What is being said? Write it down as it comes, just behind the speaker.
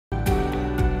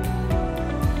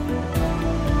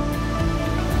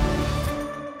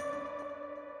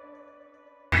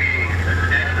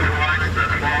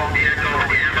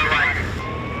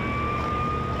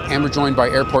Again, we're joined by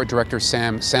Airport Director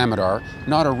Sam Samadar.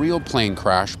 Not a real plane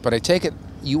crash, but I take it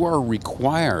you are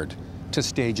required to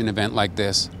stage an event like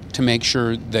this to make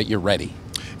sure that you're ready.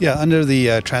 Yeah, under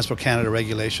the Transport Canada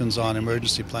regulations on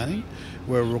emergency planning,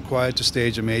 we're required to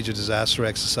stage a major disaster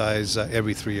exercise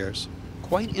every 3 years.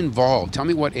 Quite involved. Tell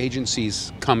me what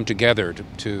agencies come together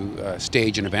to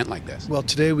stage an event like this. Well,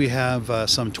 today we have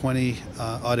some 20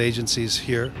 odd agencies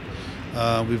here.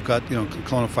 We've got,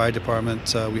 Kelowna Fire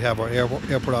Department. We have our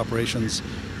airport operations,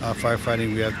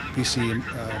 firefighting. We have BC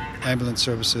ambulance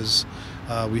services.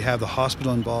 We have the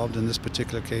hospital involved in this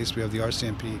particular case. We have the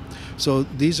RCMP. So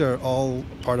these are all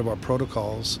part of our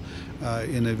protocols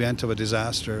in the event of a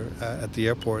disaster at the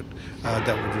airport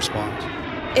that would respond.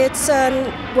 It's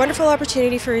a wonderful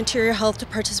opportunity for Interior Health to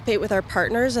participate with our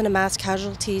partners in a mass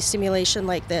casualty simulation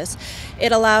like this.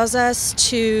 It allows us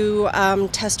to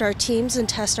test our teams and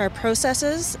test our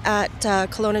processes at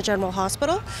Kelowna General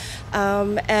Hospital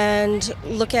and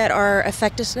look at our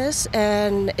effectiveness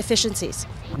and efficiencies.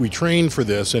 We train for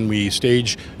this and we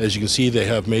stage, as you can see, they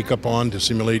have makeup on to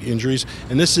simulate injuries.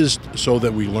 And this is so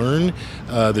that we learn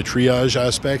the triage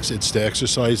aspects. It's to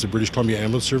exercise the British Columbia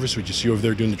Ambulance Service, which you see over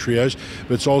there doing the triage.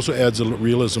 But it also adds a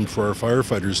realism for our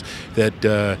firefighters that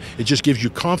it just gives you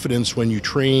confidence when you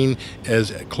train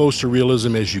as close to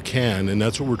realism as you can. And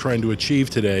that's what we're trying to achieve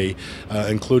today,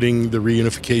 including the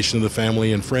reunification of the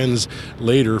family and friends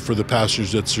later for the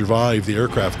passengers that survived the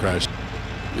aircraft crash.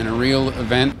 In a real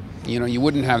event, you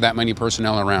wouldn't have that many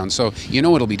personnel around, so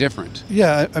it'll be different.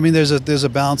 Yeah, I mean, there's a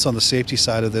balance on the safety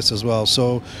side of this as well.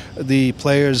 So the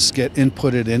players get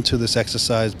inputted into this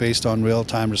exercise based on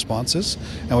real-time responses,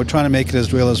 and we're trying to make it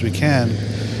as real as we can.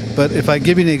 But if I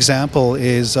give you an example,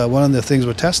 is one of the things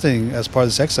we're testing as part of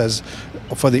this exercise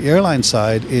for the airline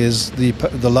side is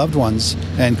the loved ones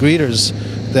and greeters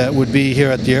that would be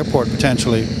here at the airport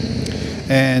potentially,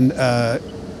 and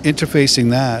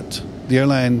interfacing that, the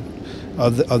airline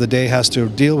of the day has to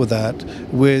deal with that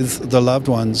with the loved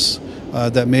ones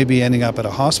that may be ending up at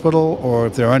a hospital, or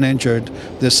if they're uninjured,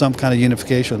 there's some kind of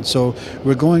unification. So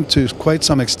we're going to quite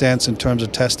some extent in terms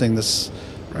of testing this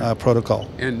protocol.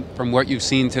 And from what you've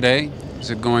seen today,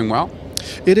 is it going well?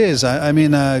 It is. I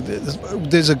mean,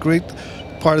 there's a great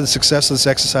part of the success of this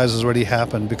exercise has already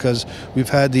happened because we've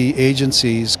had the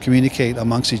agencies communicate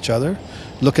amongst each other,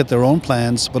 look at their own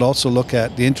plans, but also look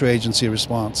at the interagency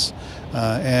response.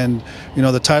 And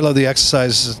the title of the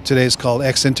exercise today is called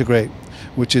X-Integrate,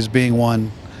 which is being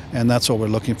one, and that's what we're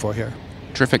looking for here.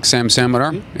 Terrific. Sam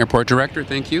Samadar, Airport Director,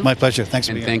 thank you. My pleasure. Thanks.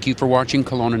 And thank you for watching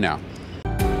Kelowna Now.